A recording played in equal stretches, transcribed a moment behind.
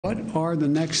What are the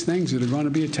next things that are going to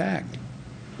be attacked?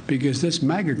 Because this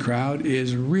MAGA crowd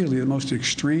is really the most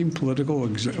extreme political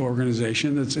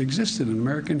organization that's existed in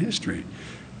American history,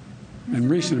 in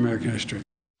recent American history.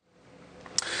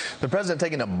 The president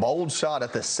taking a bold shot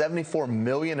at the 74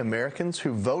 million Americans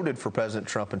who voted for President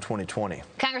Trump in 2020.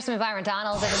 Congressman Byron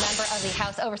Donalds is a member of the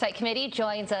House Oversight Committee,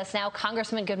 joins us now.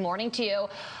 Congressman, good morning to you.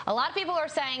 A lot of people are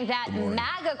saying that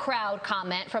MAGA crowd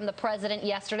comment from the president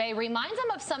yesterday reminds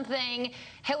him of something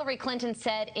Hillary Clinton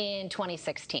said in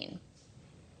 2016.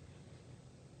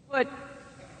 Put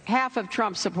half of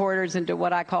Trump supporters into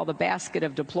what I call the basket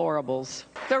of deplorables.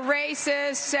 The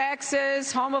racist,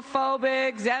 sexist,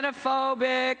 homophobic,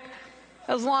 xenophobic,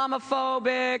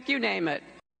 Islamophobic, you name it.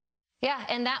 Yeah,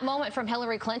 and that moment from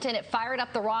Hillary Clinton, it fired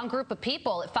up the wrong group of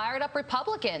people. It fired up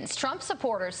Republicans, Trump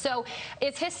supporters. So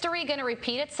is history going to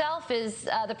repeat itself? Is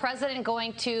the president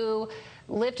going to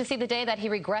live to see the day that he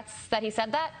regrets that he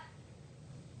said that?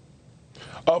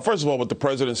 First of all, what the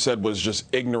president said was just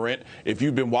ignorant. If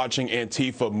you've been watching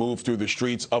Antifa move through the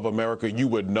streets of America, you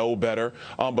would know better.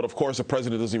 But of course, the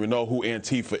president doesn't even know who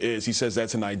Antifa is. He says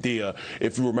that's an idea,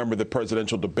 if you remember the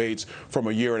presidential debates from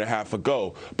a year and a half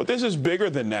ago. But this is bigger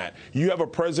than that. You have a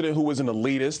president who is an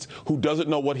elitist, who doesn't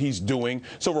know what he's doing.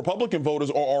 So Republican voters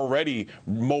are already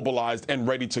mobilized and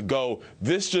ready to go.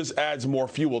 This just adds more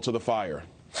fuel to the fire.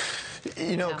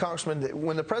 You know, Congressman,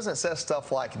 when the president says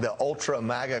stuff like the ultra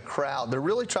MAGA crowd, they're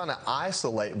really trying to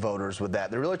isolate voters with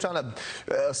that. They're really trying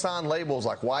to assign labels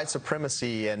like white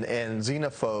supremacy and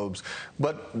xenophobes.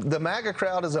 But the MAGA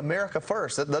crowd is America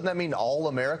first. Doesn't that mean all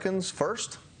Americans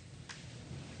first?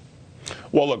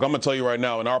 Well, look, I'm going to tell you right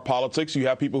now, in our politics, you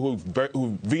have people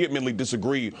who vehemently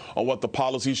disagree on what the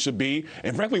policies should be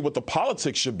and, frankly, what the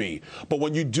politics should be. But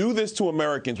when you do this to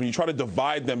Americans, when you try to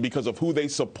divide them because of who they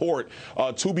support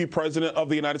to be president of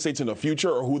the United States in the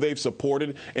future or who they've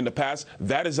supported in the past,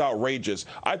 that is outrageous.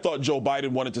 I thought Joe Biden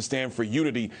wanted to stand for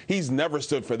unity. He's never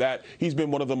stood for that. He's been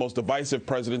one of the most divisive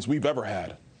presidents we've ever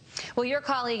had. Well, your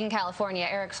colleague in California,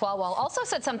 Eric Swalwell, also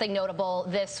said something notable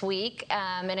this week,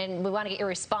 and we want to get your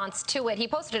response to it. He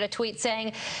posted a tweet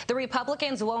saying the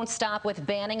Republicans won't stop with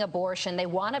banning abortion. They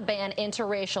want to ban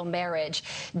interracial marriage.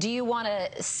 Do you want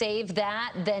to save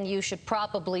that? Then you should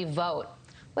probably vote.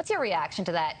 What's your reaction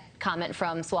to that comment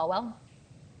from Swalwell?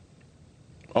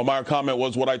 My comment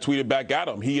was what I tweeted back at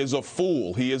him. He is a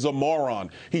fool. He is a moron.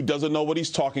 He doesn't know what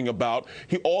he's talking about.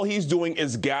 All he's doing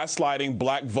is gaslighting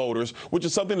black voters, which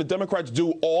is something the Democrats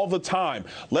do all the time.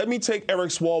 Let me take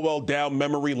Eric Swalwell down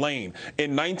memory lane.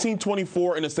 In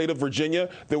 1924, in the state of Virginia,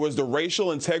 there was the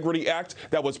Racial Integrity Act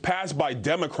that was passed by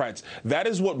Democrats. That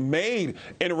is what made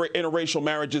interracial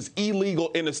marriages illegal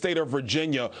in the state of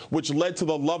Virginia, which led to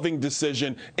the Loving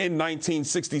decision in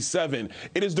 1967.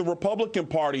 It is the Republican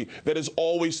Party that is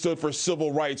always stood for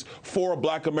civil rights for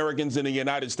black Americans in the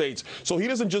United States. So he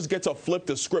doesn't just get to flip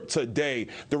the script today.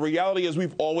 The reality is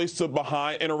we've always stood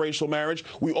behind interracial marriage.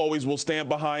 We always will stand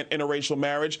behind interracial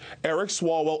marriage. Eric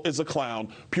Swalwell is a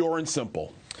clown, pure and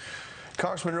simple.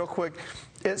 Congressman, real quick,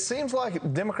 it seems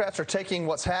like Democrats are taking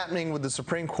what's happening with the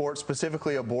Supreme Court,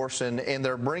 specifically abortion, and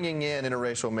they're bringing in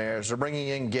interracial marriage, they're bringing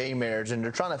in gay marriage, and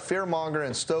they're trying to fearmonger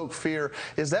and stoke fear.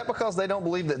 Is that because they don't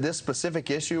believe that this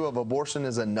specific issue of abortion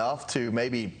is enough to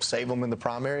maybe save them in the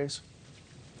primaries?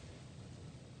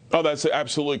 Oh, that's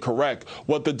absolutely correct.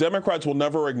 What the Democrats will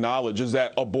never acknowledge is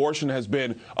that abortion has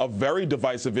been a very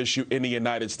divisive issue in the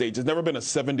United States. It's never been a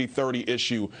 70-30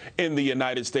 issue in the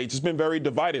United States. It's been very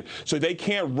divided. So they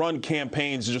can't run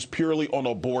campaigns just purely on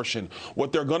abortion.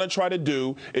 What they're going to try to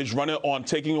do is run it on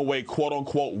taking away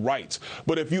quote-unquote rights.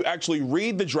 But if you actually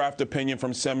read the draft opinion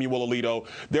from Samuel Alito,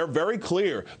 they're very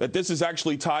clear that this is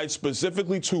actually tied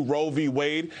specifically to Roe v.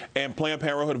 Wade and Planned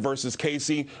Parenthood versus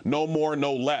Casey, no more,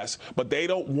 no less. But they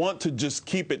don't want to just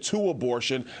keep it to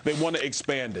abortion. They want to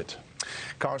expand it.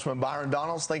 Congressman Byron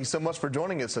Donalds, thank you so much for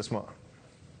joining us this month.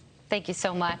 Thank you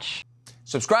so much.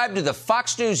 Subscribe to the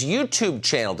Fox News YouTube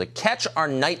channel to catch our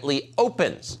nightly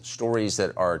opens, stories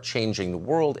that are changing the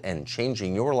world and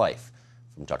changing your life.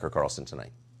 From Tucker Carlson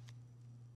tonight.